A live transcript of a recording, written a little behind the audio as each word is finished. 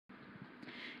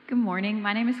Good morning.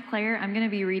 My name is Claire. I'm going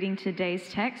to be reading today's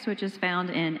text, which is found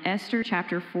in Esther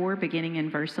chapter 4, beginning in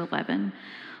verse 11.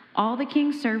 All the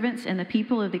king's servants and the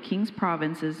people of the king's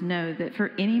provinces know that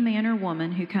for any man or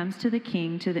woman who comes to the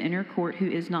king to the inner court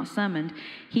who is not summoned,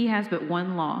 he has but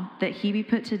one law, that he be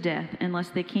put to death, unless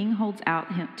the king holds out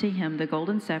to him the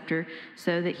golden scepter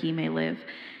so that he may live.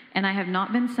 And I have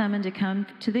not been summoned to come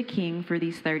to the king for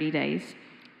these 30 days.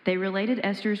 They related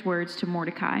Esther's words to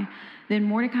Mordecai. Then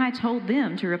Mordecai told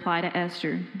them to reply to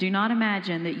Esther, "Do not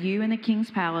imagine that you in the king's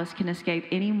palace can escape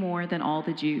any more than all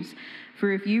the Jews.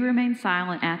 For if you remain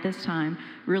silent at this time,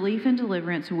 relief and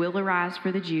deliverance will arise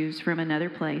for the Jews from another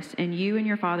place, and you and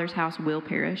your father's house will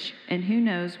perish. And who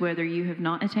knows whether you have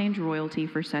not attained royalty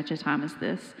for such a time as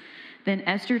this?" Then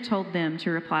Esther told them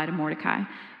to reply to Mordecai,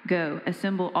 "Go,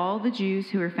 assemble all the Jews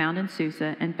who are found in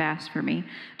Susa and fast for me.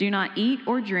 Do not eat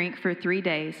or drink for 3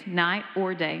 days, night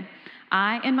or day.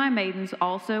 I and my maidens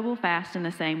also will fast in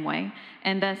the same way,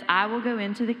 and thus I will go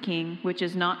into the king, which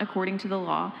is not according to the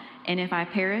law, and if I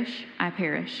perish, I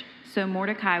perish." So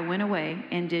Mordecai went away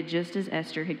and did just as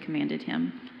Esther had commanded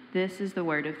him. This is the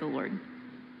word of the Lord.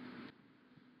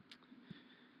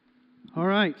 All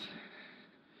right.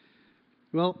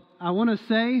 Well, I want to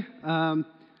say, I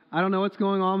don't know what's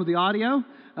going on with the audio,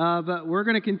 but we're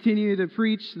going to continue to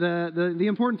preach. The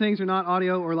important things are not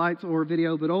audio or lights or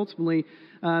video, but ultimately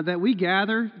that we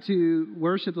gather to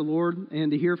worship the Lord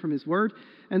and to hear from His Word.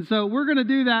 And so we're going to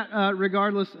do that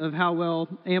regardless of how well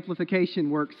amplification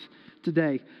works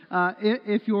today.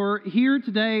 If you're here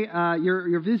today,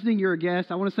 you're visiting, you're a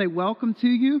guest, I want to say welcome to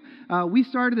you. We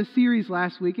started a series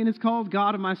last week, and it's called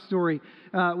God of My Story.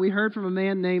 We heard from a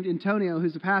man named Antonio,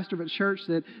 who's a pastor of a church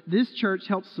that this church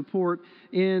helps support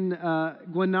in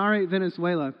Guanare,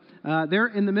 Venezuela. They're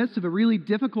in the midst of a really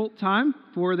difficult time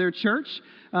for their church,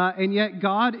 and yet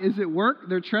God is at work.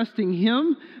 They're trusting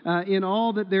Him in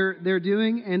all that they're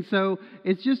doing, and so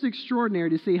it's just extraordinary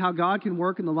to see how God can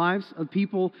work in the lives of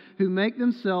people who make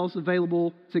themselves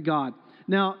available to God.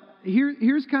 Now,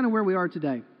 here's kind of where we are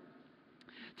today.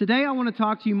 Today, I want to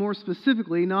talk to you more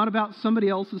specifically, not about somebody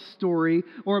else's story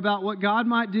or about what God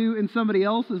might do in somebody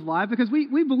else's life, because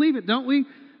we believe it, don't we?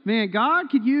 Man,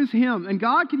 God could use him and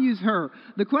God could use her.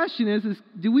 The question is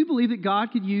do we believe that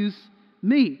God could use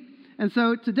me? And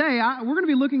so today, we're going to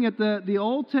be looking at the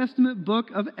Old Testament book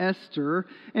of Esther,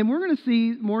 and we're going to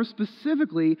see more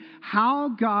specifically how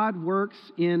God works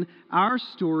in our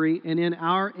story and in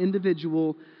our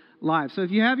individual lives. So if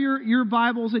you have your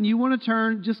Bibles and you want to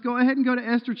turn, just go ahead and go to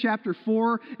Esther chapter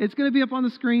 4. It's going to be up on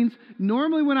the screens.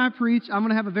 Normally when I preach, I'm going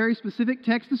to have a very specific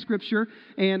text of Scripture,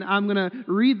 and I'm going to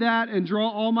read that and draw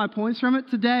all my points from it.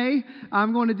 Today,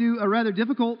 I'm going to do a rather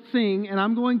difficult thing, and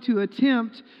I'm going to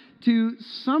attempt to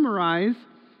summarize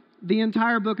the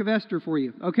entire book of Esther for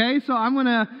you. Okay, so I'm going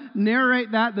to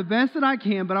narrate that the best that I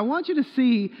can, but I want you to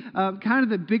see kind of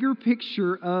the bigger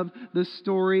picture of the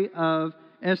story of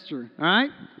Esther. All right,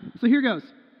 so here goes.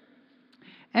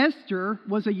 Esther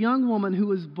was a young woman who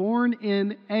was born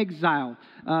in exile.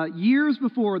 Years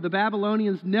before, the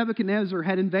Babylonians, Nebuchadnezzar,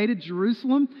 had invaded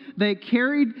Jerusalem. They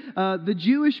carried the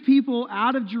Jewish people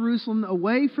out of Jerusalem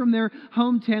away from their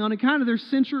hometown and kind of their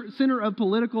center of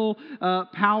political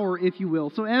power, if you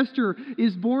will. So Esther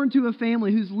is born to a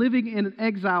family who's living in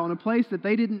exile in a place that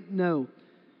they didn't know.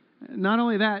 Not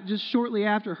only that, just shortly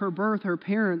after her birth, her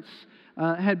parents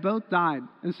had both died.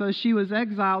 And so she was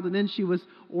exiled and then she was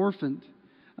orphaned.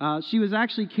 She was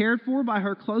actually cared for by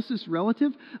her closest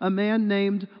relative, a man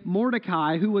named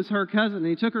Mordecai, who was her cousin.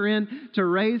 He took her in to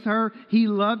raise her. He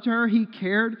loved her. He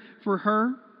cared for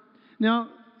her. Now,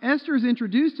 Esther is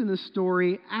introduced in the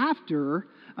story after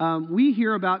we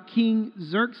hear about King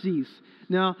Xerxes.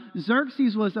 Now,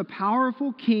 Xerxes was a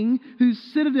powerful king whose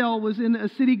citadel was in a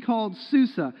city called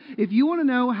Susa. If you want to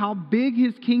know how big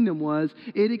his kingdom was,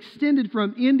 it extended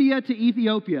from India to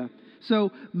Ethiopia.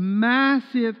 So,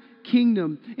 massive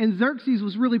kingdom. And Xerxes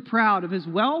was really proud of his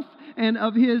wealth and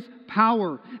of his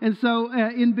power. And so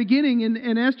beginning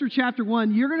in Esther chapter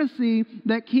 1, you're going to see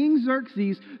that King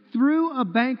Xerxes threw a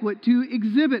banquet to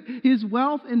exhibit his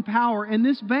wealth and power. And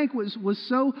this banquet was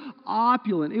so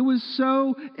opulent, it was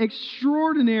so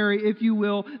extraordinary, if you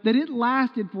will, that it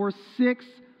lasted for 6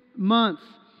 months.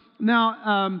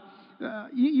 Now,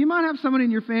 you might have someone in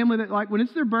your family that, like, when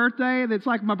it's their birthday, that's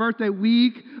like my birthday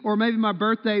week or maybe my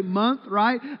birthday month,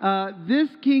 right? This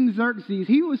King Xerxes,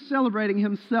 he was celebrating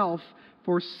himself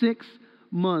for 6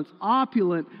 months.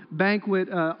 Opulent banquet,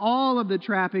 all of the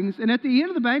trappings. And at the end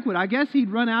of the banquet, I guess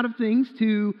he'd run out of things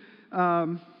to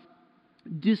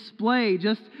display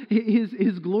just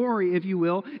his glory, if you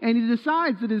will. And he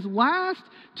decides that his last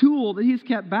tool that he's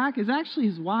kept back is actually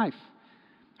his wife.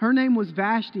 Her name was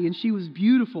Vashti, and she was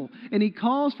beautiful. And he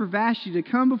calls for Vashti to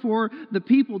come before the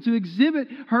people to exhibit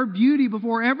her beauty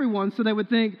before everyone so they would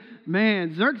think,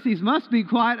 man, Xerxes must be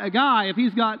quite a guy if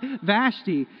he's got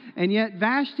Vashti. And yet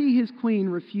Vashti, his queen,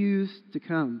 refused to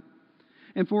come.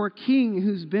 And for a king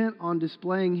who's bent on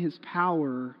displaying his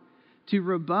power, to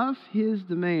rebuff his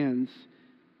demands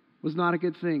was not a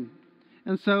good thing.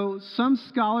 And so some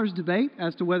scholars debate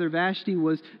as to whether Vashti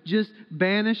was just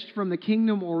banished from the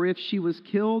kingdom or if she was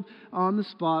killed on the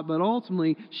spot. But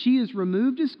ultimately, she is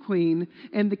removed as queen,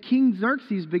 and the king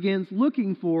Xerxes begins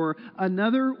looking for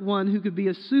another one who could be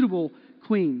a suitable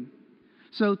queen.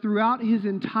 So throughout his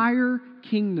entire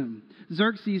kingdom,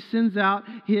 Xerxes sends out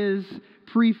his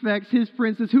prefects, his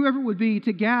princes, whoever it would be,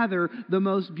 to gather the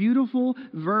most beautiful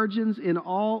virgins in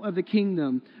all of the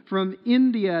kingdom. From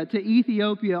India to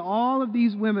Ethiopia, all of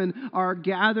these women are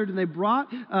gathered, and they brought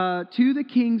to the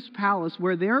king's palace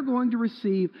where they're going to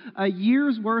receive a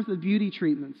year's worth of beauty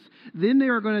treatments. Then they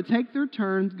are going to take their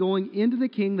turns going into the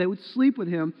king. They would sleep with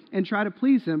him and try to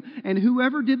please him, and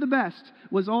whoever did the best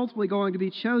was ultimately going to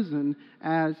be chosen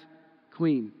as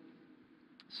queen.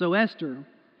 So Esther,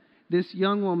 this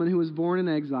young woman who was born in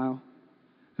exile,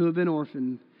 who had been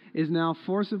orphaned, is now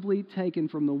forcibly taken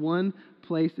from the one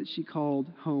place that she called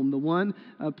home, the one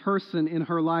person in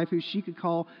her life who she could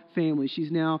call family.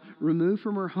 She's now removed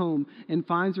from her home and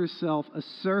finds herself a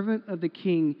servant of the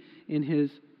king in his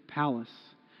palace.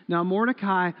 Now,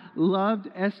 Mordecai loved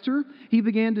Esther. He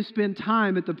began to spend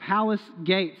time at the palace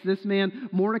gates. This man,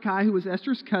 Mordecai, who was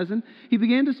Esther's cousin, he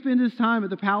began to spend his time at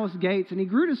the palace gates, and he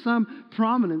grew to some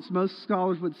prominence, most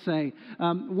scholars would say.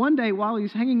 One day, while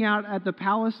he's hanging out at the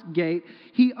palace gate,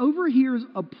 he overhears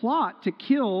a plot to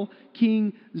kill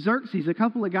King Xerxes. A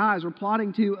couple of guys were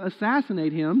plotting to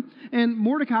assassinate him, and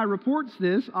Mordecai reports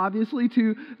this, obviously,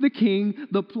 to the king.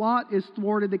 The plot is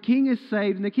thwarted. The king is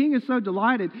saved, and the king is so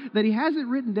delighted that he has it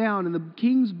written down in the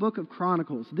king's book of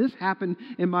Chronicles. This happened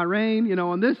in my reign. You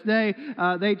know, on this day,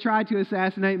 they tried to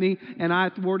assassinate me, and I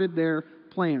thwarted their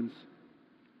plans.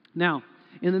 Now,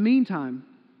 in the meantime,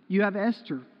 you have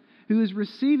Esther, who is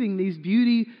receiving these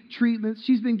beauty treatments.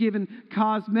 She's been given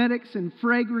cosmetics and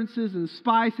fragrances and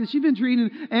spices. She's been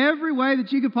treated every way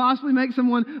that you could possibly make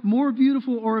someone more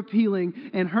beautiful or appealing.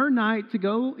 And her night to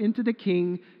go into the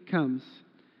king comes.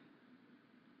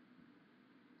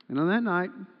 And on that night,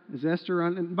 as Esther,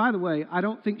 and by the way, I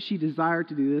don't think she desired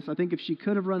to do this. I think if she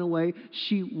could have run away,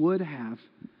 she would have.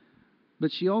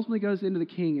 But she ultimately goes into the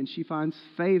king, and she finds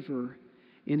favor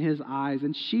in his eyes.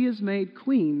 And she is made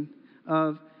queen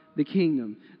of the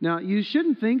kingdom. Now, you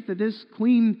shouldn't think that this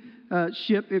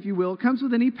queenship, if you will, comes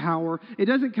with any power. It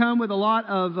doesn't come with a lot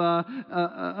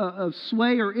of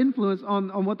sway or influence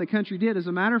on what the country did. As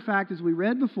a matter of fact, as we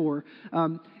read before,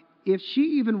 if she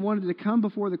even wanted to come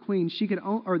before the queen,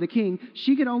 or the king,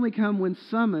 she could only come when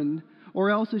summoned, or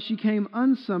else if she came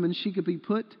unsummoned, she could be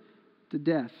put to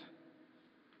death.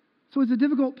 So it's a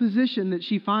difficult position that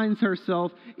she finds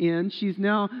herself in. She's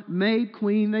now made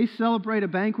queen. They celebrate a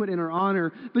banquet in her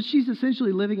honor, but she's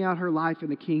essentially living out her life in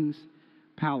the king's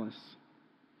palace.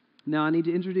 Now I need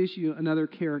to introduce you another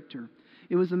character.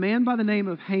 It was a man by the name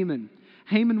of Haman.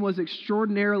 Haman was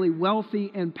extraordinarily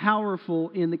wealthy and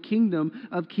powerful in the kingdom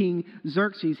of King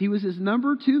Xerxes. He was his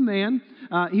number 2 man.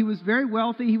 He was very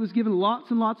wealthy. He was given lots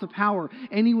and lots of power.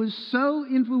 And he was so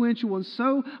influential and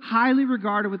so highly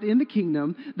regarded within the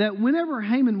kingdom that whenever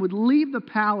Haman would leave the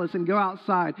palace and go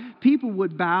outside, people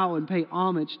would bow and pay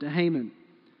homage to Haman.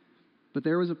 But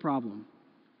there was a problem.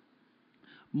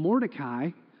 Mordecai,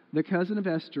 the cousin of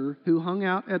Esther, who hung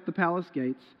out at the palace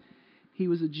gates, he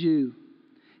was a Jew.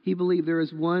 He believed there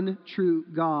is one true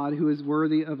God who is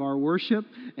worthy of our worship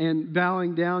and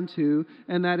bowing down to,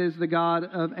 and that is the God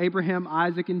of Abraham,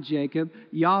 Isaac, and Jacob,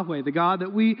 Yahweh, the God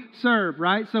that we serve,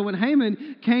 right? So when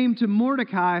Haman came to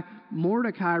Mordecai,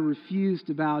 Mordecai refused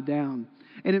to bow down.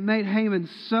 And it made Haman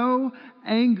so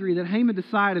angry that Haman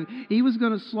decided he was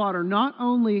going to slaughter not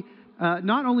only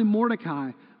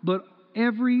Mordecai, but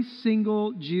every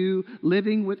single Jew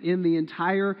living within the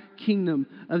entire kingdom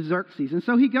of Xerxes. And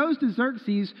so he goes to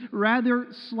Xerxes rather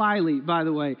slyly, by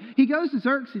the way. He goes to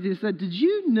Xerxes and said, "Did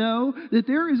you know that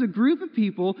there is a group of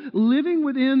people living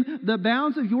within the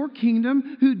bounds of your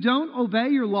kingdom who don't obey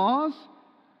your laws?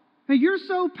 Hey, you're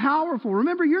so powerful.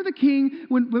 Remember, you're the king.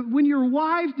 When your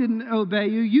wife didn't obey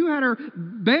you, you had her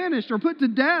banished or put to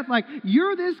death. Like,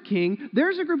 you're this king.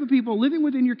 There's a group of people living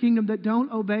within your kingdom that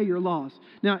don't obey your laws.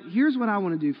 Now, here's what I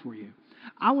want to do for you.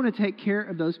 I want to take care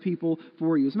of those people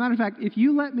for you. As a matter of fact, if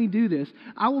you let me do this,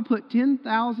 I will put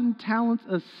 10,000 talents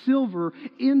of silver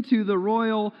into the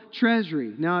royal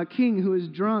treasury." Now, a king who is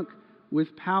drunk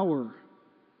with power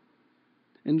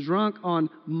and drunk on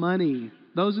money.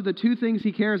 Those are the two things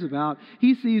he cares about.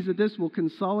 He sees that this will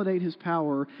consolidate his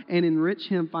power and enrich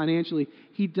him financially.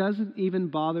 He doesn't even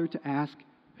bother to ask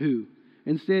who.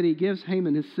 Instead, he gives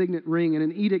Haman his signet ring, and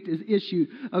an edict is issued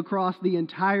across the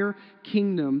entire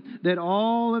kingdom that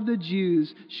all of the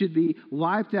Jews should be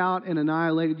wiped out and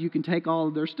annihilated. You can take all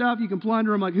of their stuff, you can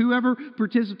plunder them, like whoever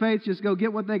participates, just go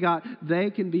get what they got. They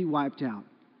can be wiped out.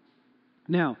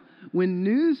 Now, when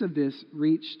news of this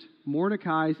reached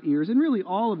Mordecai's ears, and really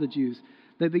all of the Jews,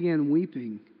 they began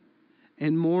weeping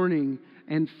and mourning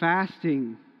and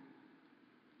fasting.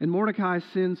 And Mordecai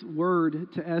sends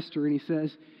word to Esther, and he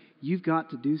says, you've got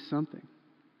to do something.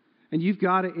 And you've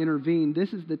got to intervene.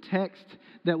 This is the text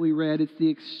that we read. It's the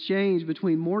exchange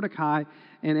between Mordecai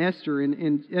and Esther.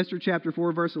 In Esther chapter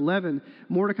 4, verse 11,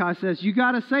 Mordecai says, you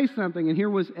got to say something. And here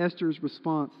was Esther's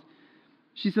response.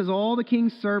 She says, all the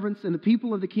king's servants and the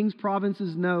people of the king's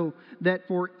provinces know that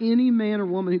for any man or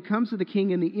woman who comes to the king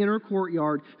in the inner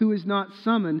courtyard who is not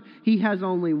summoned, he has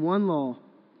only one law,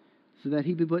 so that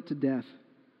he be put to death,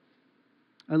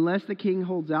 unless the king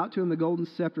holds out to him the golden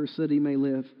scepter so that he may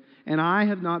live. And I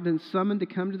have not been summoned to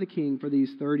come to the king for these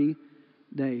 30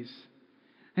 days.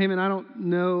 Haman,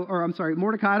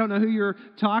 Mordecai, I don't know who you're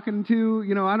talking to.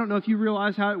 I don't know if you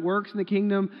realize how it works in the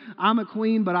kingdom. I'm a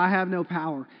queen, but I have no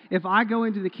power. If I go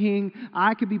into the king,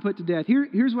 I could be put to death.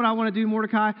 Here's what I want to do,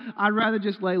 Mordecai. I'd rather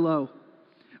just lay low.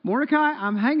 Mordecai,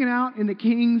 I'm hanging out in the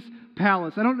king's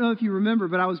palace. I don't know if you remember,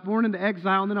 but I was born into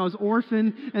exile, and then I was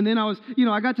orphaned, and then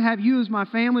I got to have you as my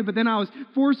family, but then I was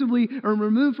forcibly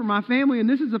removed from my family, and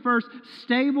this is the first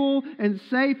stable and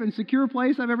safe and secure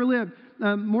place I've ever lived.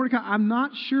 Mordecai, I'm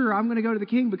not sure I'm going to go to the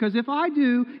king, because if I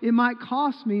do, it might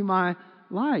cost me my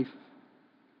life.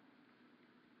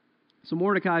 So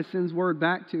Mordecai sends word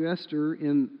back to Esther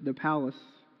in the palace.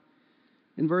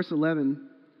 In verse 11,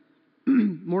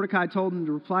 Mordecai told him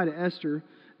to reply to Esther,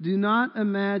 do not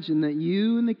imagine that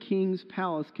you in the king's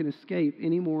palace can escape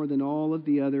any more than all of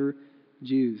the other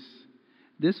Jews.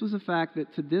 This was a fact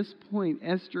that to this point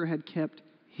Esther had kept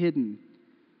hidden.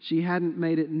 She hadn't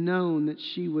made it known that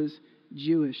she was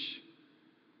Jewish.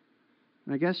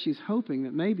 And I guess she's hoping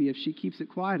that maybe if she keeps it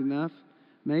quiet enough,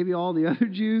 maybe all the other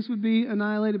Jews would be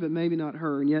annihilated, but maybe not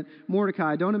her. And yet,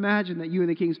 Mordecai, don't imagine that you in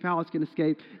the king's palace can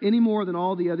escape any more than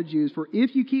all the other Jews. For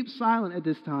if you keep silent at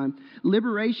this time,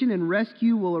 liberation and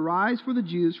rescue will arise for the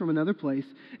Jews from another place,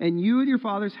 and you and your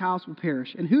father's house will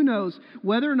perish. And who knows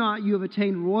whether or not you have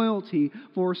attained royalty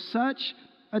for such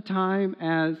a time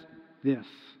as this.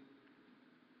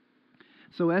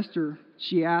 So Esther,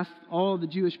 she asked all of the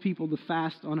Jewish people to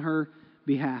fast on her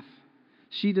behalf.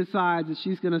 She decides that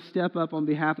she's going to step up on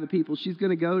behalf of the people. She's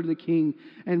going to go to the king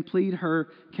and plead her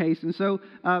case. And so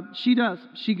she does.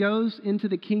 She goes into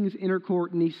the king's inner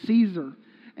court, and he sees her.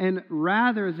 And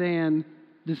rather than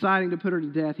deciding to put her to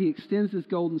death, he extends his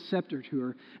golden scepter to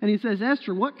her. And he says,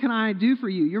 Esther, what can I do for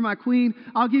you? You're my queen.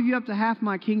 I'll give you up to half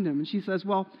my kingdom. And she says,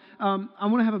 well, I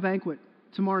want to have a banquet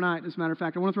tomorrow night, as a matter of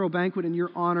fact. I want to throw a banquet in your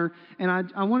honor. And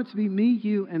I want it to be me,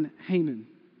 you, and Haman.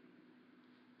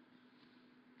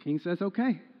 King says,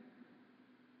 okay.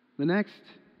 The next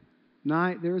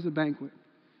night, there is a banquet.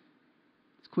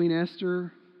 It's Queen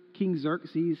Esther, King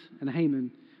Xerxes, and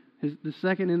Haman, the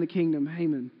second in the kingdom,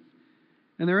 Haman.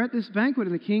 And they're at this banquet,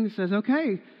 and the king says,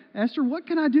 okay, Esther, what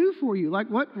can I do for you?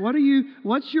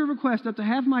 What's your request? Up to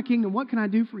half my kingdom, what can I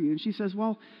do for you? And she says,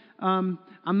 well, I'm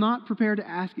not prepared to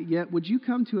ask it yet. Would you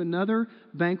come to another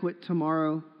banquet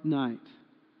tomorrow night?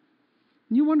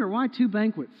 And you wonder, why 2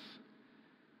 banquets?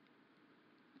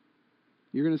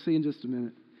 You're going to see in just a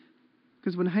minute.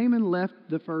 Because when Haman left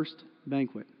the first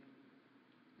banquet,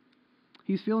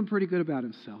 he's feeling pretty good about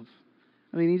himself.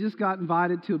 I mean, he just got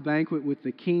invited to a banquet with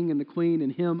the king and the queen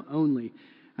and him only.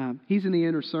 He's in the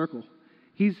inner circle.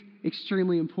 He's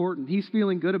extremely important. He's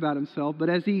feeling good about himself. But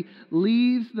as he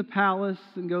leaves the palace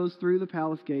and goes through the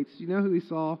palace gates, you know who he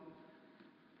saw?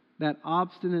 That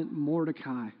obstinate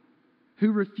Mordecai,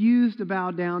 who refused to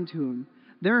bow down to him.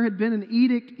 There had been an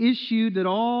edict issued that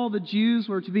all the Jews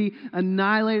were to be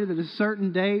annihilated at a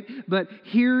certain date. But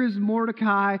here is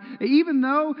Mordecai. Even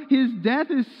though his death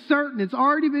is certain, it's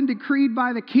already been decreed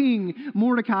by the king,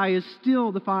 Mordecai is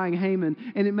still defying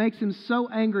Haman. And it makes him so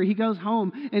angry. He goes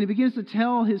home and he begins to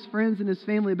tell his friends and his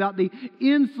family about the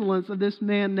insolence of this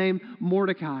man named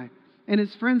Mordecai. And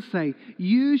his friends say,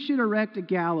 you should erect a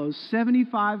gallows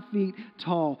 75 feet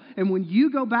tall. And when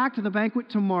you go back to the banquet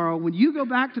tomorrow, when you go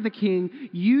back to the king,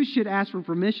 you should ask for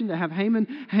permission to have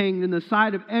Haman hanged in the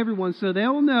sight of everyone so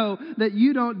they'll know that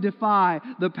you don't defy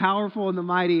the powerful and the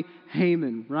mighty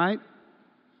Haman, right?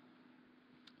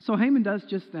 So Haman does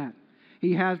just that.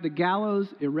 He has the gallows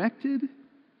erected.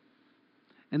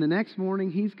 And the next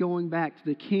morning, he's going back to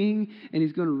the king, and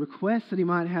he's going to request that he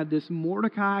might have this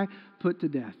Mordecai put to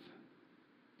death.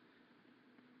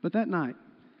 But that night,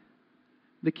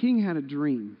 the king had a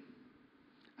dream.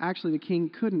 Actually, the king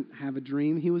couldn't have a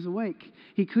dream. He was awake.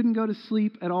 He couldn't go to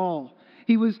sleep at all.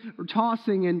 He was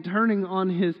tossing and turning on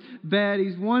his bed.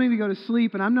 He's wanting to go to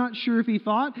sleep, and I'm not sure if he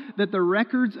thought that the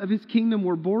records of his kingdom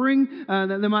were boring,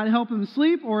 that they might help him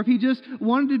sleep, or if he just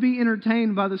wanted to be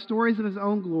entertained by the stories of his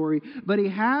own glory. But he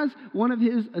has one of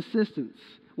his assistants,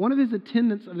 one of his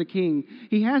attendants of the king.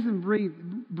 He has him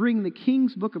bring the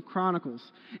king's book of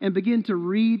Chronicles and begin to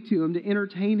read to him, to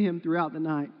entertain him throughout the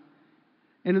night.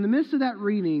 And in the midst of that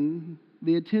reading,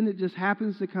 the attendant just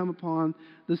happens to come upon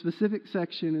the specific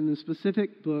section in the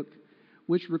specific book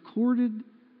which recorded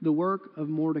the work of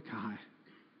Mordecai,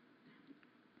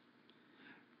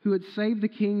 who had saved the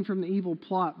king from the evil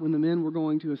plot when the men were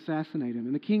going to assassinate him.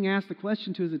 And the king asked the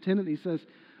question to his attendant. He says,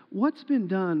 "What's been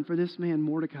done for this man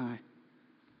Mordecai,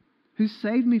 who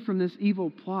saved me from this evil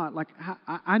plot? Like,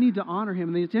 I need to honor him."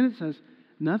 And the attendant says,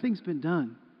 "Nothing's been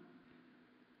done."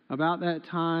 About that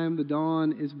time, the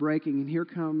dawn is breaking, and here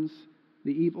comes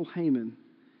the evil Haman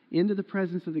into the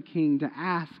presence of the king to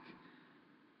ask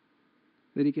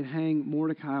that he could hang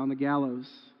Mordecai on the gallows.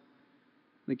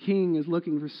 The king is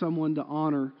looking for someone to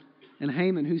honor, and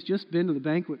Haman, who's just been to the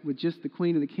banquet with just the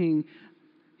queen and the king,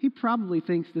 he probably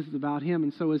thinks this is about him.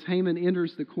 And so as Haman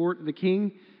enters the court of the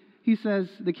king,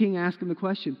 the king asks him the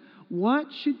question,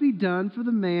 "What should be done for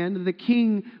the man that the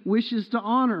king wishes to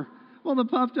honor?" Well, the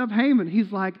puffed up Haman,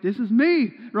 he's like, "This is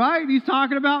me," right? He's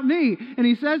talking about me. And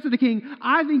he says to the king,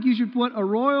 "I think you should put a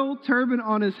royal turban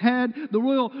on his head, the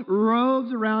royal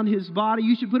robes around his body.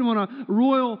 You should put him on a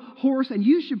royal horse, and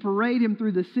you should parade him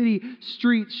through the city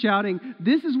streets shouting,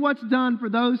 'This is what's done for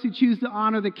those who choose to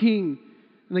honor the king.'"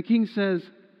 And the king says,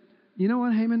 "You know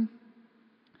what, Haman?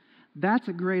 That's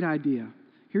a great idea.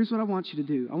 Here's what I want you to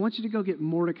do. I want you to go get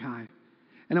Mordecai.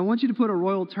 And I want you to put a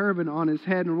royal turban on his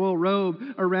head and a royal robe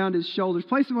around his shoulders.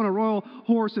 Place him on a royal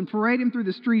horse and parade him through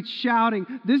the streets shouting,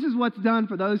 'This is what's done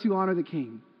for those who honor the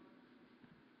king.'"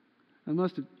 That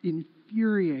must have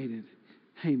infuriated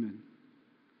Haman.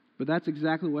 But that's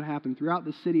exactly what happened. Throughout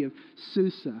the city of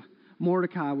Susa,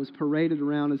 Mordecai was paraded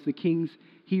around as the king's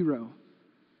hero.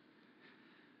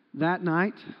 That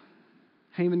night,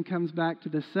 Haman comes back to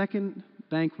the second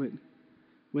banquet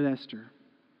with Esther.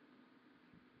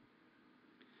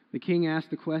 The king asked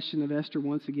the question of Esther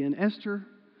once again, "Esther,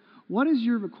 what is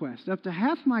your request? Up to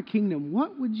half my kingdom,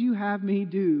 what would you have me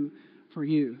do for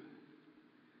you?"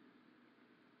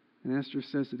 And Esther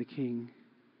says to the king,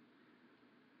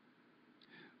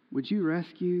 "Would you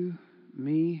rescue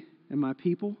me and my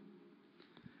people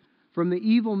from the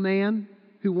evil man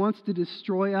who wants to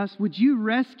destroy us? Would you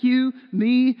rescue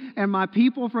me and my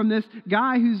people from this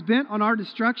guy who's bent on our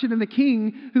destruction?" And the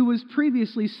king, who was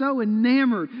previously so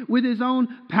enamored with his own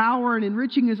power and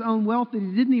enriching his own wealth that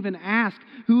he didn't even ask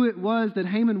who it was that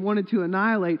Haman wanted to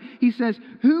annihilate, he says,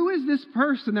 "Who is this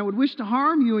person that would wish to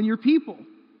harm you and your people?"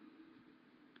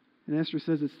 And Esther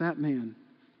says, "It's that man.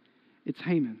 It's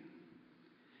Haman."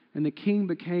 And the king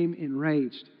became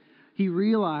enraged. He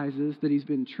realizes that he's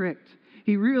been tricked.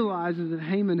 He realizes that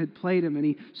Haman had played him, and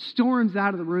he storms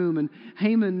out of the room. And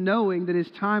Haman, knowing that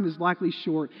his time is likely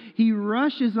short, he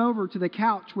rushes over to the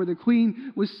couch where the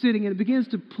queen was sitting and begins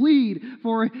to plead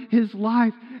for his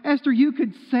life. "Esther, you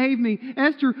could save me.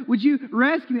 Esther, would you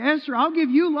rescue me? Esther, I'll give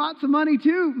you lots of money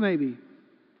too, maybe."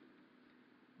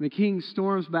 The king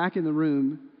storms back in the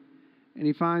room, and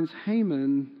he finds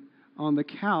Haman on the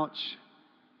couch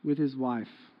with his wife.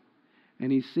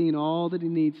 And he's seen all that he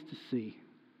needs to see.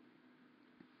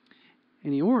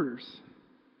 And he orders,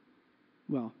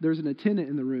 there's an attendant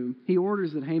in the room. He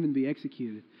orders that Haman be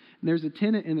executed. And there's a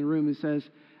tenant in the room who says,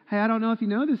 "Hey, I don't know if you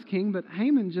know this, king, but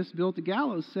Haman just built a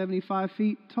gallows 75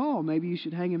 feet tall. Maybe you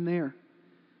should hang him there."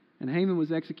 And Haman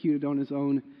was executed on his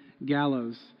own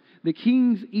gallows. The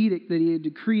king's edict that he had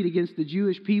decreed against the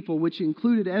Jewish people, which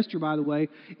included Esther, by the way,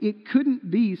 it couldn't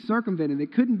be circumvented.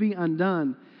 It couldn't be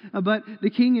undone. But the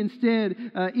king instead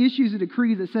issues a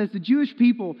decree that says the Jewish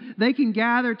people, they can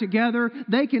gather together,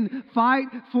 they can fight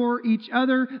for each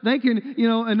other, they can,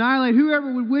 annihilate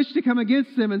whoever would wish to come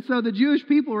against them. And so the Jewish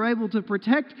people are able to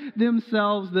protect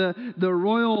themselves. The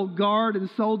royal guard and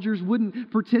soldiers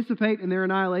wouldn't participate in their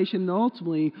annihilation. And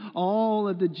ultimately, all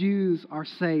of the Jews are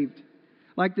saved.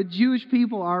 Like the Jewish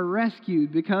people are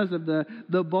rescued because of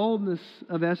the boldness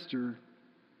of Esther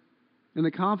and the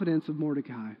confidence of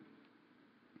Mordecai.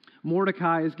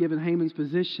 Mordecai is given Haman's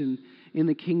position in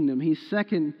the kingdom. He's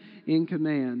second in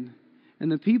command.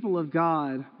 And the people of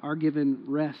God are given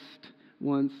rest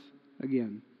once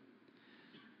again.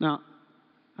 Now,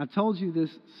 I told you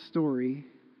this story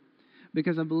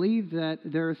because I believe that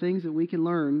there are things that we can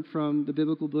learn from the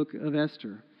biblical book of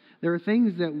Esther. There are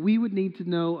things that we would need to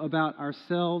know about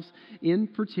ourselves in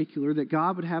particular, that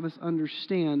God would have us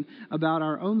understand about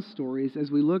our own stories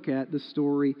as we look at the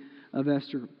story of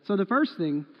Esther. So the first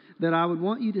thing that I would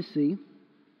want you to see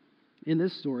in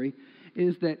this story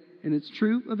is that, and it's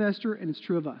true of Esther and it's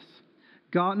true of us.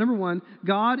 God, number one,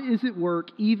 God is at work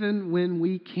even when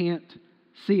we can't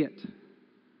see it.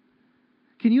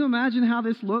 Can you imagine how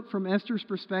this looked from Esther's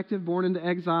perspective, born into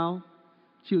exile?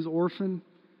 She was orphaned.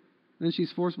 Then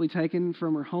she's forcibly taken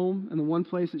from her home and the one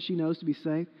place that she knows to be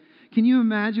safe. Can you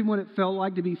imagine what it felt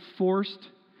like to be forced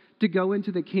to go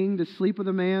into the king to sleep with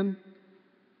a man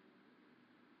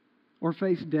or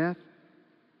face death?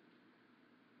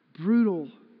 Brutal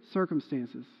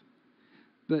circumstances.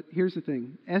 But here's the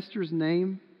thing. Esther's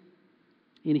name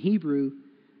in Hebrew,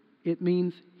 it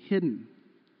means hidden.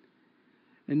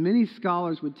 And many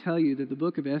scholars would tell you that the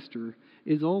book of Esther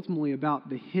is ultimately about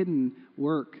the hidden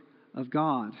work of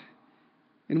God.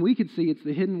 And we could see it's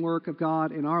the hidden work of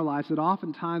God in our lives, that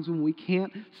oftentimes when we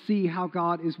can't see how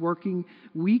God is working,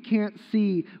 we can't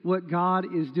see what God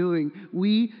is doing,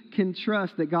 we can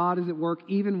trust that God is at work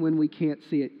even when we can't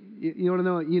see it. You want to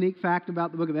know a unique fact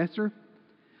about the book of Esther?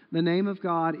 The name of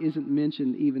God isn't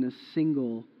mentioned even a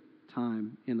single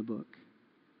time in the book.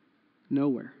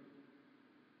 Nowhere.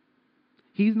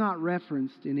 He's not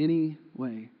referenced in any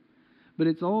way. But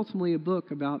it's ultimately a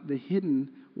book about the hidden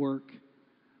work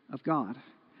of God.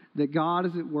 That God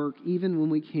is at work even when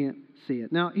we can't see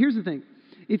it. Now, here's the thing.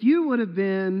 If you would have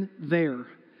been there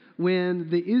when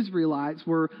the Israelites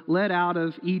were led out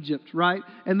of Egypt, right?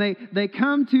 And they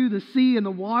come to the sea and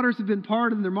the waters have been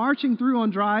parted and they're marching through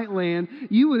on dry land,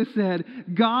 you would have said,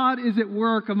 God is at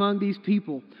work among these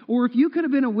people. Or if you could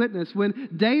have been a witness when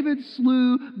David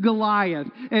slew Goliath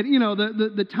and,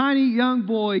 the tiny young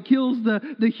boy kills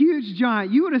the huge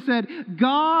giant, you would have said,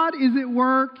 God is at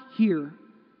work here.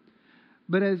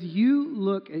 But as you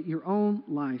look at your own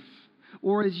life,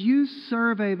 or as you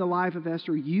survey the life of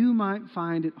Esther, you might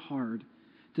find it hard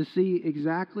to see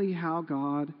exactly how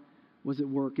God was at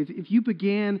work. If you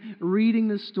began reading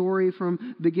the story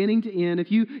from beginning to end,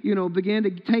 if you began to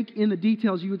take in the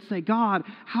details, you would say, God,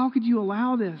 how could you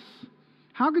allow this?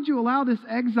 How could you allow this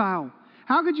exile?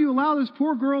 How could you allow this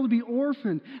poor girl to be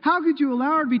orphaned? How could you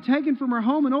allow her to be taken from her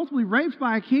home and ultimately raped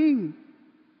by a king?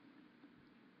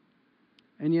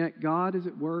 And yet God is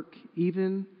at work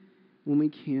even when we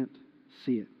can't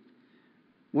see it.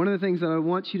 One of the things that I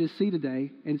want you to see today,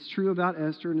 and it's true about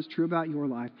Esther and it's true about your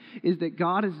life, is that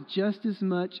God is just as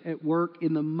much at work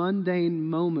in the mundane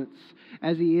moments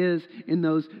as He is in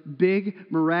those big,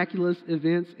 miraculous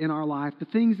events in our life. The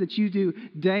things that you do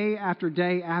day after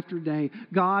day after day,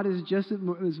 God is just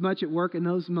as much at work in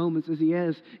those moments as He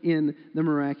is in the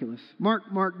miraculous. Mark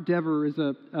Dever is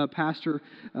a pastor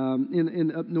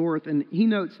in up north, and he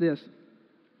notes this,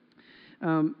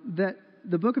 that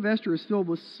the book of Esther is filled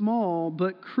with small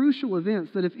but crucial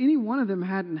events that if any one of them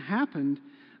hadn't happened,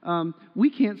 we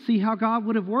can't see how God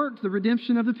would have worked the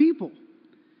redemption of the people.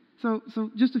 So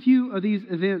just a few of these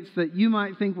events that you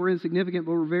might think were insignificant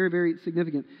but were very, very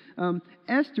significant.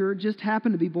 Esther just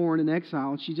happened to be born in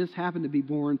exile, and she just happened to be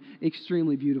born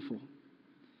extremely beautiful.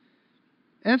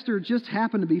 Esther just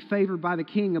happened to be favored by the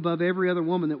king above every other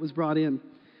woman that was brought in.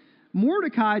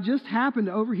 Mordecai just happened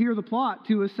to overhear the plot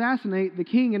to assassinate the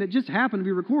king, and it just happened to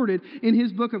be recorded in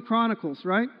his book of Chronicles,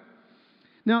 right?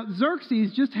 Now,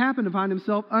 Xerxes just happened to find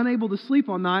himself unable to sleep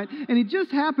all night, and he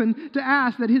just happened to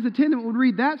ask that his attendant would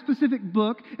read that specific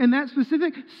book and that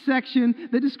specific section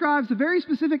that describes the very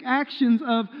specific actions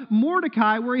of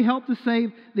Mordecai where he helped to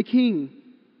save the king.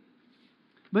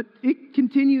 But it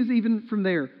continues even from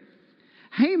there.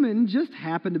 Haman just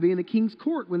happened to be in the king's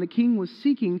court when the king was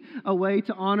seeking a way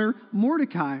to honor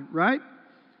Mordecai, right?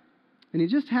 And he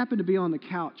just happened to be on the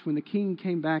couch when the king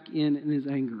came back in his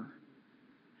anger.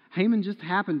 Haman just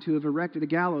happened to have erected a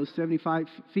gallows 75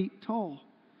 feet tall.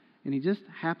 And he just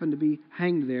happened to be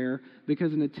hanged there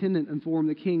because an attendant informed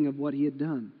the king of what he had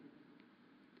done.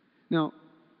 Now,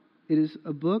 it is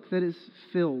a book that is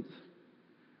filled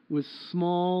with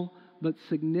small but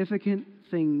significant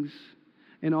things,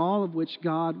 and all of which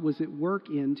God was at work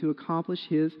in to accomplish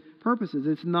His purposes.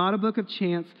 It's not a book of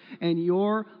chance, and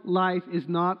your life is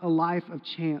not a life of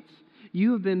chance.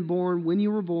 You have been born when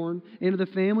you were born, into the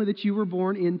family that you were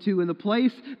born into, in the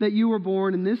place that you were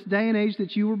born, in this day and age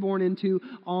that you were born into,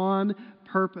 on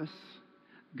purpose.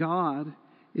 God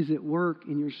is at work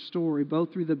in your story,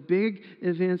 both through the big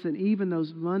events and even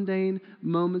those mundane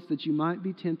moments that you might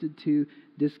be tempted to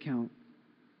discount.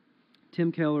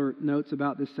 Tim Keller notes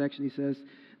about this section. He says,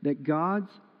 that God's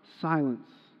silence,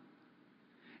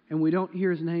 and we don't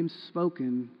hear his name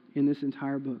spoken in this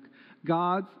entire book,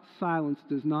 God's silence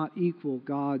does not equal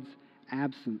God's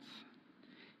absence.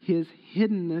 His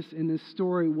hiddenness in this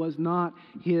story was not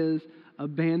his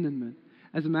abandonment.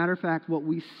 As a matter of fact, what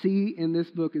we see in this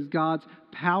book is God's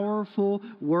powerful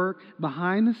work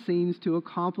behind the scenes to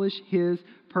accomplish his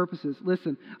purposes.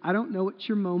 Listen, I don't know what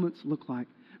your moments look like.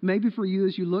 Maybe for you,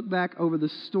 as you look back over the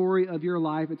story of your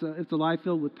life, it's a life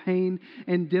filled with pain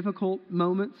and difficult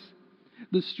moments,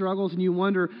 the struggles, and you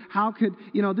wonder, how could,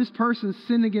 this person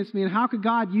sin against me, and how could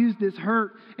God use this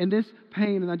hurt and this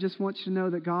pain? And I just want you to know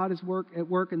that God is at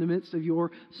work in the midst of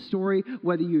your story,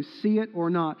 whether you see it or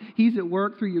not. He's at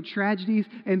work through your tragedies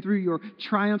and through your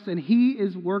triumphs, and he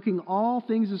is working all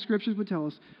things the Scriptures would tell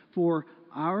us for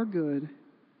our good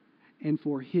and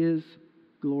for his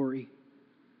glory.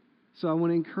 So I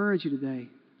want to encourage you today,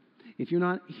 if you're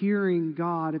not hearing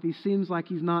God, if he seems like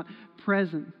he's not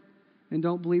present, and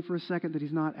don't believe for a second that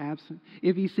he's not absent.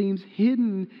 If he seems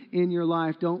hidden in your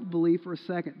life, don't believe for a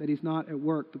second that he's not at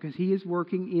work, because he is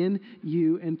working in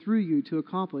you and through you to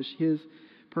accomplish his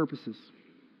purposes.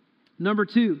 Number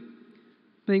 2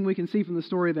 thing we can see from the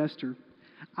story of Esther: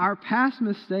 our past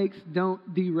mistakes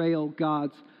don't derail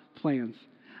God's plans.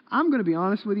 I'm going to be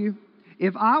honest with you.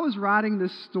 If I was writing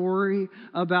this story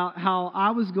about how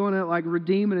I was going to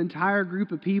redeem an entire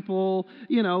group of people,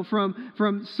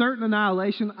 from certain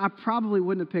annihilation, I probably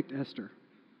wouldn't have picked Esther.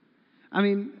 I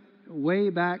mean, way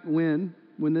back when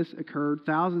this occurred,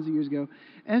 thousands of years ago,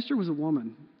 Esther was a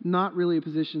woman, not really a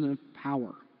position of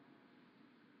power,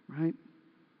 right?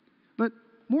 But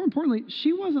more importantly,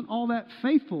 she wasn't all that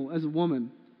faithful as a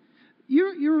woman.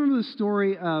 You remember the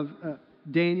story of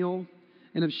Daniel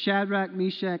and of Shadrach,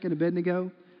 Meshach, and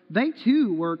Abednego? They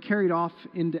too were carried off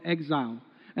into exile.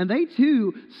 And they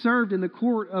too served in the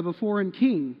court of a foreign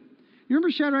king. You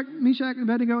remember Shadrach, Meshach, and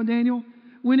Abednego and Daniel?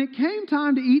 When it came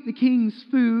time to eat the king's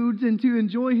foods and to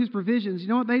enjoy his provisions, you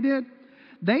know what they did?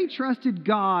 They trusted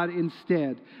God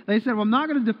instead. They said, well, I'm not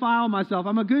going to defile myself.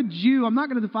 I'm a good Jew. I'm not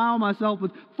going to defile myself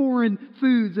with foreign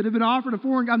foods that have been offered to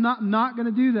foreign. I'm not going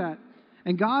to do that.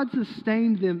 And God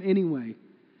sustained them anyway.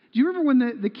 Do you remember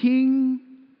when the king,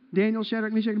 Daniel,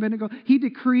 Shadrach, Meshach, and Abednego, he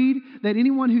decreed that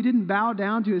anyone who didn't bow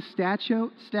down to his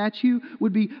statue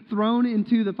would be thrown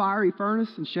into the fiery furnace?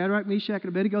 And Shadrach, Meshach, and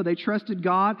Abednego, they trusted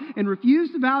God and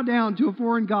refused to bow down to a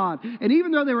foreign god. And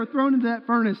even though they were thrown into that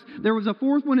furnace, there was a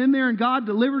fourth one in there, and God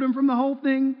delivered them from the whole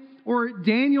thing. Or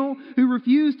Daniel, who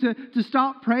refused to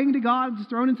stop praying to God, and was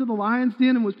thrown into the lion's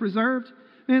den and was preserved.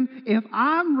 And if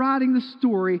I'm writing the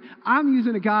story, I'm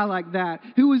using a guy like that,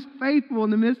 who was faithful in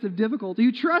the midst of difficulty,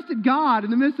 who trusted God in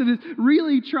the midst of his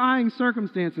really trying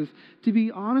circumstances. To be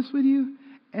honest with you,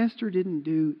 Esther didn't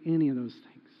do any of those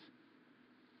things.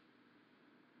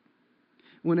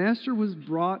 When Esther was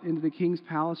brought into the king's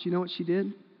palace, you know what she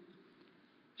did?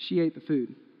 She ate the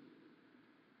food.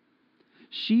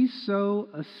 She so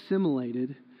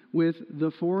assimilated with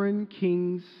the foreign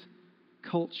king's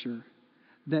culture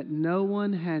that no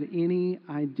one had any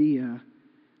idea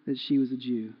that she was a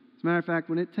Jew. As a matter of fact,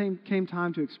 when it came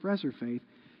time to express her faith,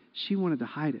 she wanted to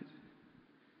hide it.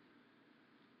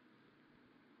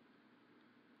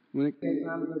 When it came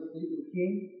time to go speak to the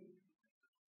king,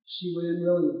 she went in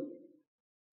willingly.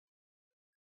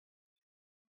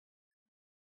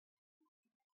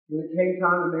 When it came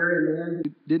time to marry a man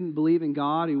who didn't believe in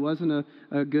God, who wasn't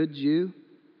a good Jew,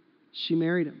 she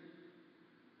married him.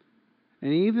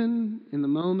 And even in the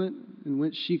moment in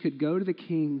which she could go to the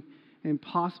king and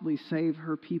possibly save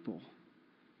her people,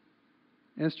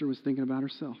 Esther was thinking about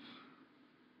herself.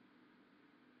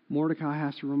 Mordecai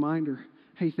has to remind her,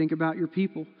 hey, think about your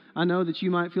people. I know that you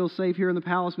might feel safe here in the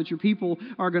palace, but your people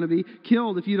are going to be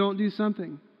killed if you don't do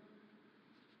something.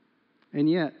 And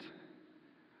yet,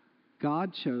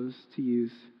 God chose to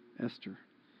use Esther.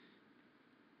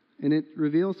 And it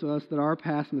reveals to us that our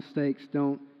past mistakes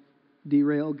don't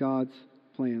derail God's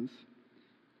plans.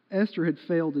 Esther had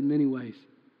failed in many ways.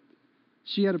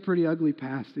 She had a pretty ugly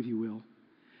past, if you will.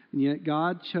 And yet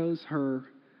God chose her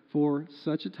for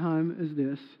such a time as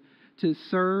this to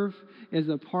serve as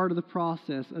a part of the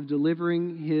process of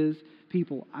delivering his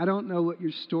people. I don't know what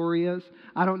your story is.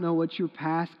 I don't know what your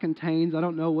past contains. I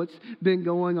don't know what's been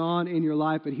going on in your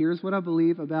life. But here's what I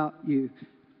believe about you.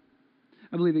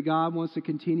 I believe that God wants to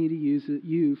continue to use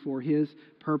you for his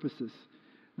purposes.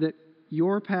 That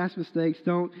your past mistakes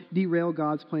don't derail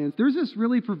God's plans. There's this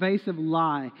really pervasive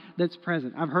lie that's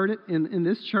present. I've heard it in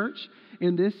this church,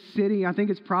 in this city. I think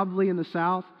it's probably in the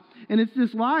South. And it's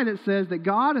this lie that says that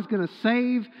God is going to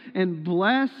save and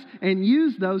bless and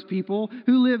use those people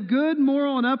who live good,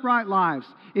 moral, and upright lives.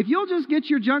 If you'll just get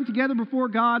your junk together before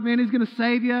God, man, He's going to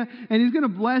save you and He's going to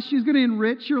bless you. He's going to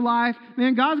enrich your life.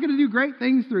 Man, God's going to do great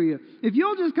things through you. If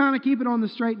you'll just kind of keep it on the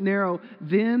straight and narrow,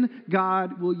 then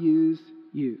God will use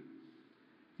you.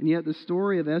 And yet the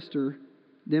story of Esther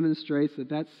demonstrates that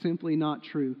that's simply not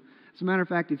true. As a matter of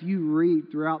fact, if you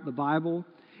read throughout the Bible,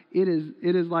 it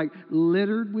is like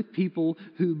littered with people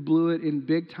who blew it in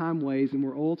big time ways and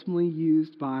were ultimately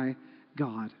used by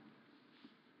God.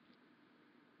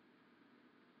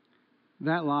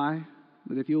 That lie,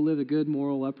 that if you'll live a good,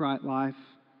 moral, upright life,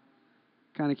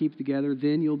 kind of keep it together,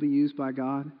 then you'll be used by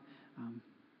God,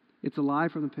 it's a lie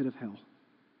from the pit of hell.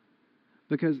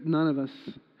 Because none of us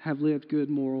have lived good,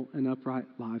 moral, and upright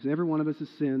lives. Every one of us has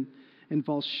sinned and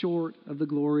falls short of the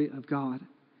glory of God.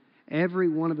 Every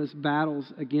one of us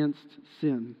battles against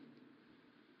sin.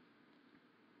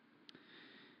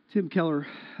 Tim Keller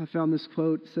found this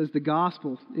quote. It says, "The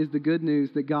gospel is the good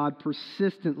news that God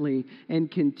persistently and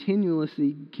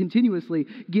continuously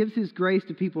gives His grace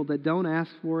to people that don't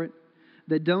ask for it,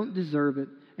 that don't deserve it,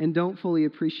 and don't fully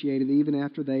appreciate it even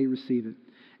after they receive it."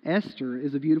 Esther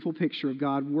is a beautiful picture of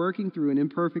God working through an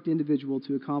imperfect individual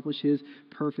to accomplish His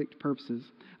perfect purposes.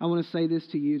 I want to say this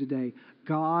to you today.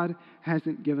 God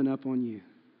hasn't given up on you.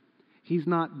 He's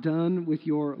not done with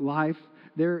your life.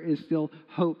 There is still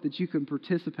hope that you can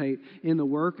participate in the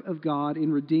work of God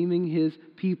in redeeming His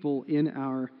people in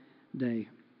our day.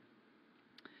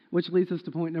 Which leads us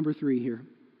to point number 3 here.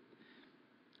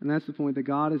 And that's the point that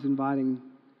God is inviting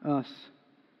us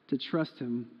to trust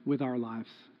Him with our lives.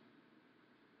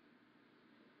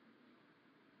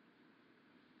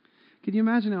 Can you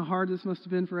imagine how hard this must have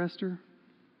been for Esther?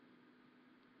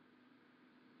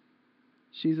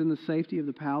 She's in the safety of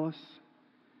the palace.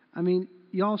 I mean,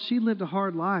 y'all, she lived a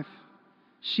hard life.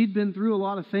 She'd been through a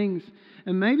lot of things.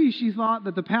 And maybe she thought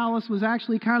that the palace was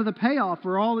actually kind of the payoff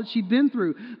for all that she'd been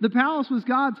through. The palace was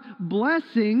God's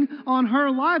blessing on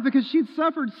her life because she'd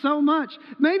suffered so much.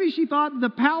 Maybe she thought the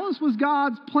palace was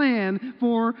God's plan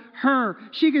for her.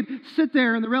 She could sit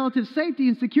there in the relative safety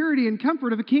and security and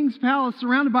comfort of a king's palace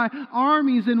surrounded by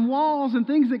armies and walls and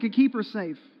things that could keep her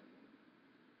safe.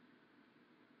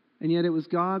 And yet it was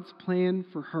God's plan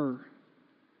for her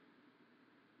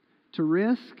to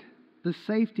risk the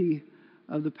safety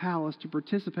of the palace to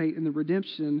participate in the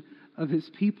redemption of His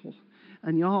people.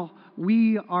 And y'all,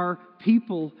 we are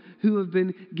people who have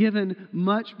been given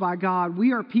much by God.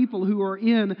 We are people who are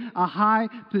in a high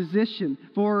position.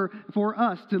 For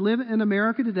us to live in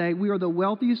America today, we are the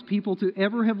wealthiest people to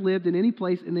ever have lived in any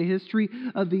place in the history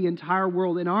of the entire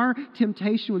world. And our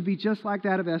temptation would be just like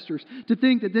that of Esther's, to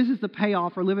think that this is the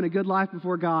payoff for living a good life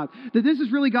before God. That this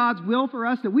is really God's will for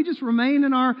us, that we just remain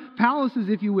in our palaces,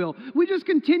 if you will. We just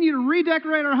continue to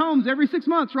redecorate our homes every 6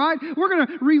 months, right? We're going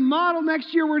to remodel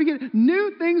next year. We're going to get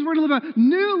new things. We're going to live a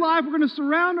new life. We're going to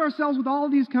surround ourselves with all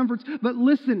of these comforts. But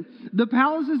listen, the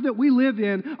palaces that we live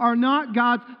in are not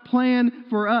God's plan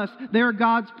for us. They are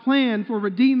God's plan for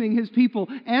redeeming His people.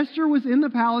 Esther was in the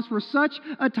palace for such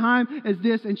a time as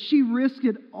this, and she risked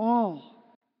it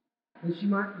all that she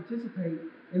might participate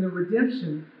in the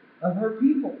redemption of her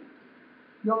people.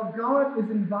 Y'all, God is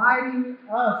inviting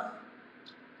us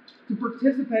to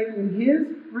participate in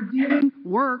His redeeming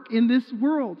work in this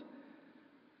world.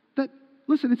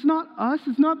 Listen, it's not us.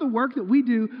 It's not the work that we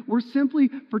do. We're simply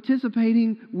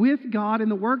participating with God in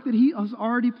the work that He has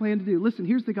already planned to do. Listen,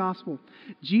 here's the gospel.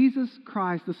 Jesus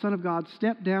Christ, the Son of God,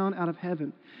 stepped down out of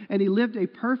heaven, and He lived a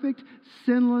perfect,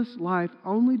 sinless life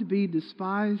only to be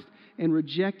despised and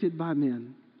rejected by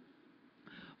men.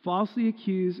 Falsely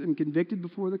accused and convicted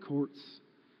before the courts,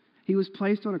 He was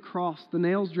placed on a cross, the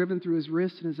nails driven through His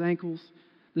wrists and His ankles,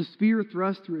 the spear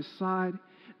thrust through His side.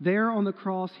 There on the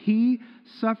cross, He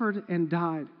suffered and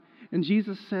died. And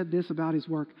Jesus said this about His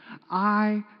work: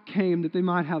 I came that they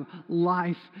might have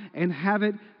life and have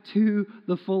it to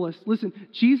the fullest. Listen,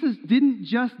 Jesus didn't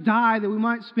just die that we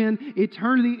might spend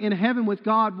eternity in heaven with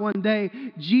God one day.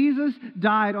 Jesus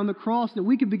died on the cross that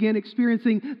we could begin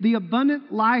experiencing the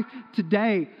abundant life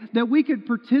today, that we could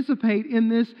participate in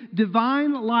this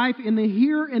divine life in the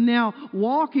here and now,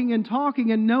 walking and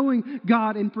talking and knowing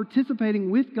God and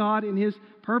participating with God in His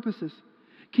purposes.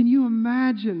 Can you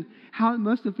imagine how it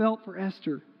must have felt for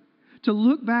Esther to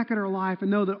look back at her life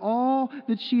and know that all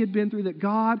that she had been through, that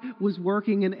God was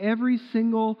working in every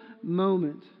single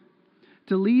moment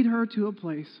to lead her to a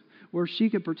place where she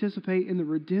could participate in the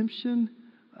redemption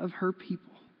of her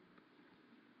people?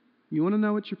 You want to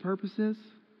know what your purpose is?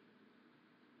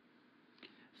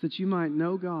 It's that you might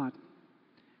know God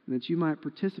and that you might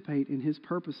participate in His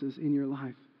purposes in your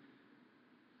life.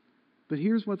 But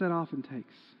here's what that often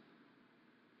takes.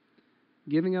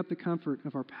 Giving up the comfort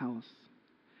of our palace.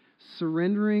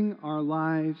 Surrendering our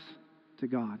lives to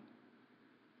God.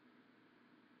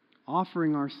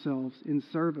 Offering ourselves in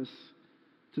service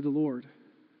to the Lord.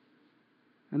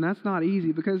 And that's not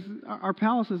easy because our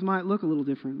palaces might look a little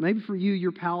different. Maybe for you,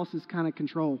 your palace is kind of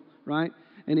control, right?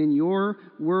 And in your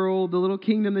world, the little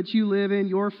kingdom that you live in,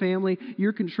 your family,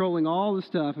 you're controlling all the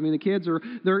stuff. I mean, the kids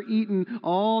they're eating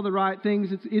all the right things.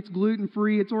 It's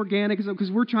gluten-free, it's organic,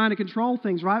 because we're trying to control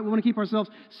things, right? We want to keep ourselves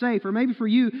safe. Or maybe for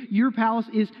you, your palace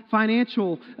is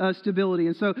financial stability.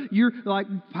 And so you're like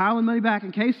piling money back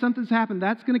in case something's happened.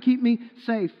 That's going to keep me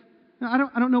safe. Now,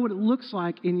 I don't know what it looks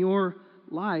like in your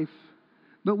life,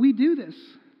 but we do this.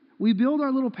 We build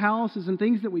our little palaces and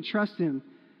things that we trust in.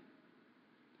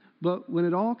 But when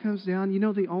it all comes down, you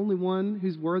know the only one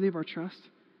who's worthy of our trust?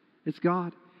 It's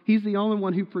God. He's the only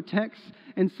one who protects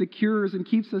and secures and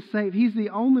keeps us safe. He's the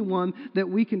only one that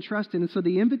we can trust in. And so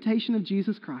the invitation of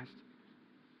Jesus Christ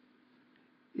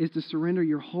is to surrender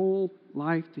your whole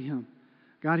life to Him.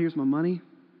 God, here's my money.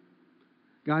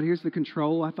 God, here's the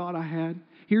control I thought I had.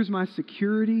 Here's my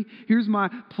security. Here's my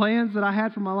plans that I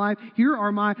had for my life. Here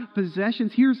are my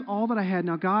possessions. Here's all that I had.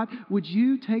 Now, God, would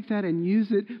you take that and use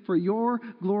it for your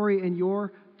glory and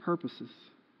your purposes?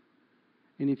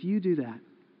 And if you do that,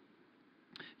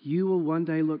 you will one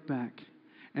day look back,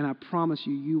 and I promise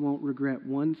you, you won't regret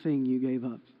one thing you gave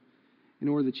up in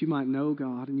order that you might know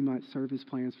God and you might serve His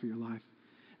plans for your life.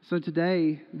 So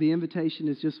today, the invitation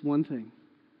is just one thing.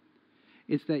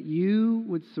 It's that you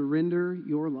would surrender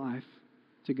your life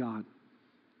to God.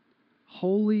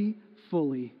 Wholly,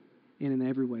 fully, and in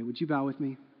every way. Would you bow with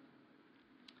me?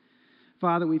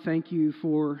 Father, we thank you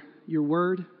for your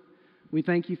word. We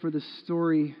thank you for the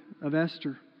story of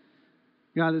Esther.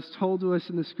 God, it's told to us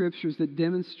in the scriptures that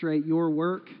demonstrate your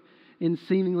work in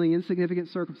seemingly insignificant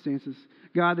circumstances.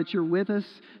 God, that you're with us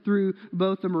through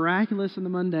both the miraculous and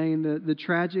the mundane, the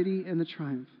tragedy and the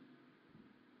triumph.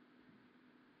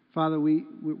 Father,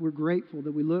 we're grateful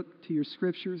that we look to your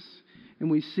scriptures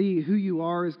and we see who you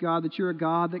are as God, that you're a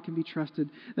God that can be trusted,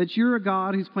 that you're a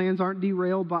God whose plans aren't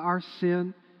derailed by our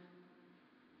sin,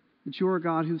 that you're a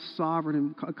God who's sovereign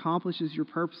and accomplishes your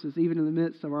purposes even in the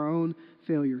midst of our own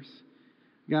failures.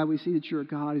 God, we see that you're a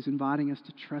God who's inviting us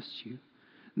to trust you,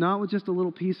 not with just a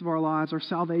little piece of our lives, our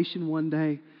salvation one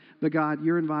day, but God,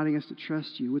 you're inviting us to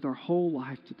trust you with our whole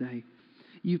life today.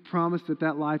 You've promised that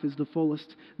that life is the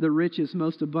fullest, the richest,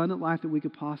 most abundant life that we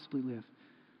could possibly live.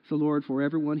 So, Lord, for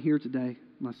everyone here today,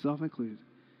 myself included,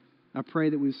 I pray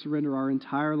that we surrender our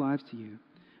entire lives to you.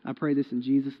 I pray this in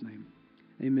Jesus' name.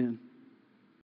 Amen.